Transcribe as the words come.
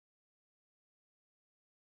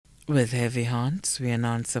With heavy hearts, we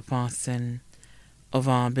announce the passing of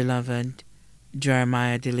our beloved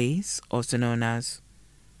Jeremiah Delice, also known as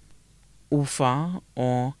Ufa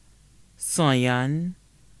or Sayan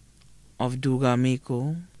of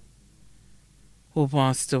Dugamiku, who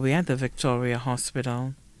passed away at the Victoria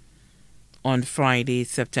Hospital on Friday,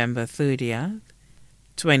 September 30th,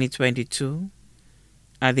 2022,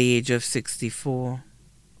 at the age of 64.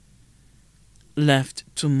 Left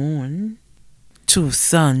to mourn two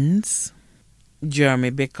sons, Jeremy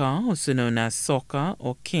Baker, also known as Soccer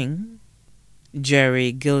or King,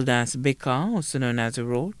 Jerry Gildas Baker, also known as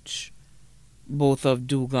Roach, both of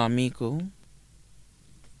Dugamiku.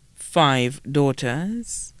 5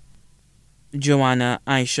 daughters, Joanna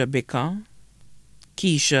Aisha Baker,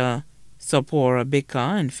 Keisha Sapora Baker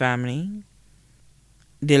and family,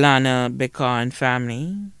 Delana Baker and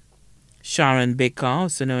family, Sharon Baker,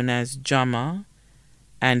 also known as Jama,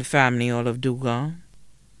 and family, all of Duga,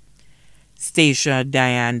 Stacia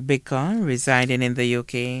Diane Baker, residing in the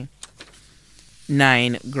UK,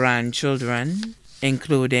 9 grandchildren,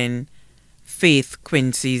 including Faith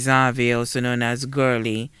Quincy Zavi, also known as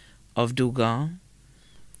Girlie of Duga,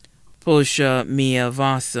 Portia Mia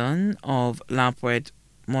Varson of Lapwet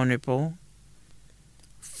Monipo,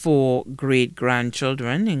 4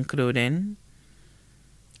 great-grandchildren, including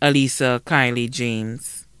Alisa Kylie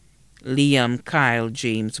James, Liam Kyle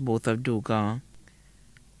James, both of Duga,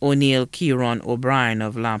 O'Neill Kieron O'Brien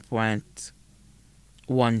of Lapwet,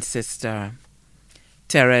 1 sister,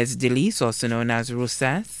 Therese Delice, also known as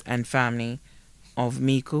Rousses, and family of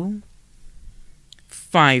Miku,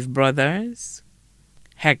 5 brothers,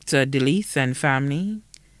 Hector Delice and family,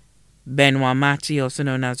 Benoit Matty, also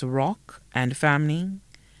known as Rock, and family,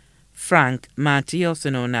 Frank Matty, also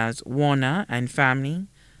known as Warner, and family,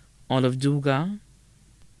 all of Duga,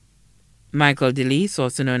 Michael Delice,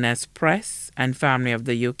 also known as Press, and family of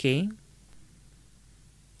the UK,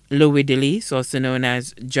 Louis Delice, also known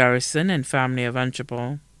as Jarrison, and family of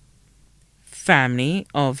Antropol, family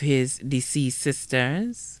of his deceased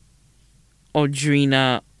sisters,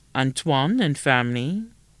 Audrina Antoine and family,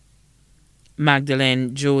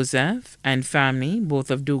 Magdalene Joseph and family, both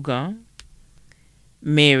of Duga,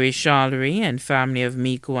 Mary Charlery and family of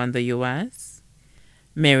Miku and the US,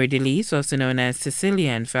 Mary Delice, also known as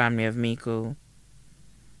Cecilia and family of Miku,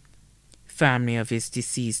 family of his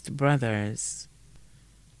deceased brothers,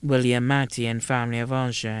 William Matty and family of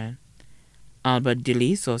Alger, Albert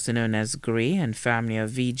Delice, also known as Gray and family of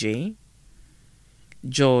VJ,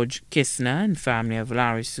 George Kistner and family of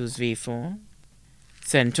Larry Suze V4,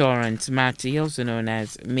 St. Torrance Matty, also known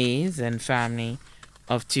as Mays and family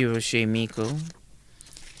of Tiroche Miku,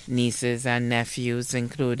 nieces and nephews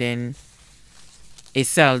including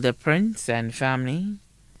Iselda Prince and family,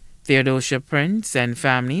 Theodosia Prince and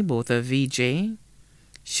family, both of VJ,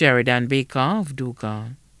 Sheridan Baker of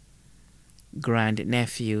Duga,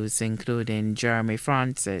 grand-nephews including Jeremy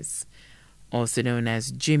Francis, also known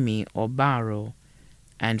as Jimmy or Barrow,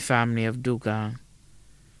 and family of Duga,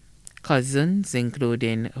 cousins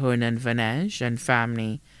including Hernan Vanej and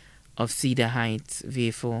family of Cedar Heights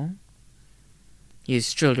V4,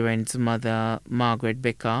 his children's mother Margaret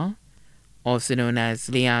Baker, also known as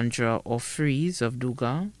Leandra O'Freeze of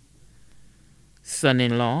Duga,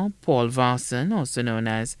 son-in-law Paul Varson, also known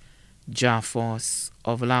as Jaffos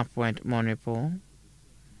of Lapwet Monipo,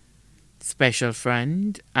 special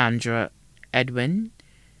friend Andra Edwin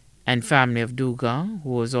and family of Duga, who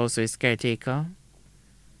was also his caretaker,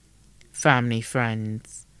 family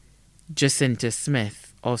friends Jacinta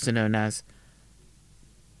Smith, also known as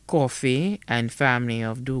Coffee and family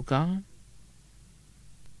of Duga,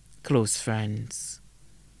 close friends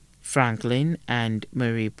Franklin and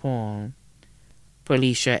Marie Paul,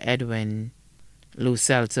 Felicia Edwin,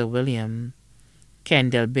 Lucelta William,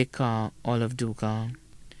 Kendall Baker, all of Duga.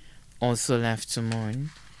 Also left to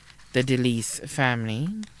mourn the Delice family,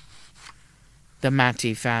 the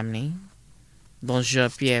Matty family, the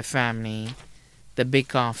Jean-Pierre family, the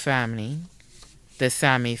Baker family, the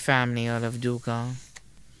Sammy family, all of Duga,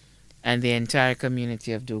 and the entire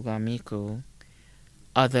community of Dugamiku,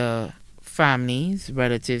 other families,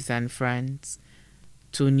 relatives, and friends,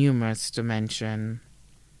 too numerous to mention.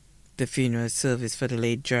 The funeral service for the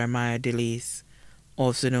late Jeremiah Delice,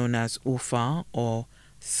 also known as Ufa or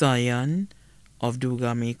Sayan of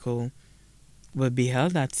Dugamiku, will be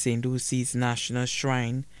held at St. Lucy's National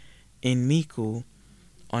Shrine in Miku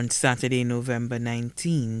on Saturday, November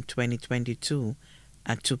 19, 2022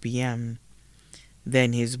 at 2 p.m.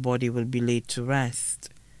 Then his body will be laid to rest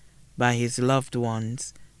by his loved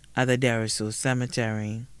ones at the Deriso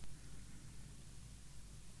Cemetery.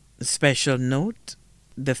 Special note,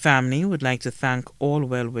 The family would like to thank all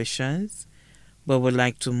well-wishers, but would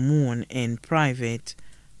like to mourn in private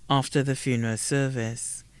after the funeral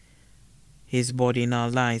service. His body now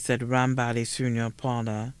lies at Rambally's funeral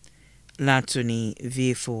parlor, Latony,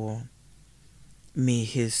 V4. May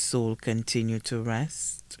his soul continue to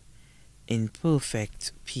rest in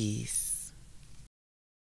perfect peace.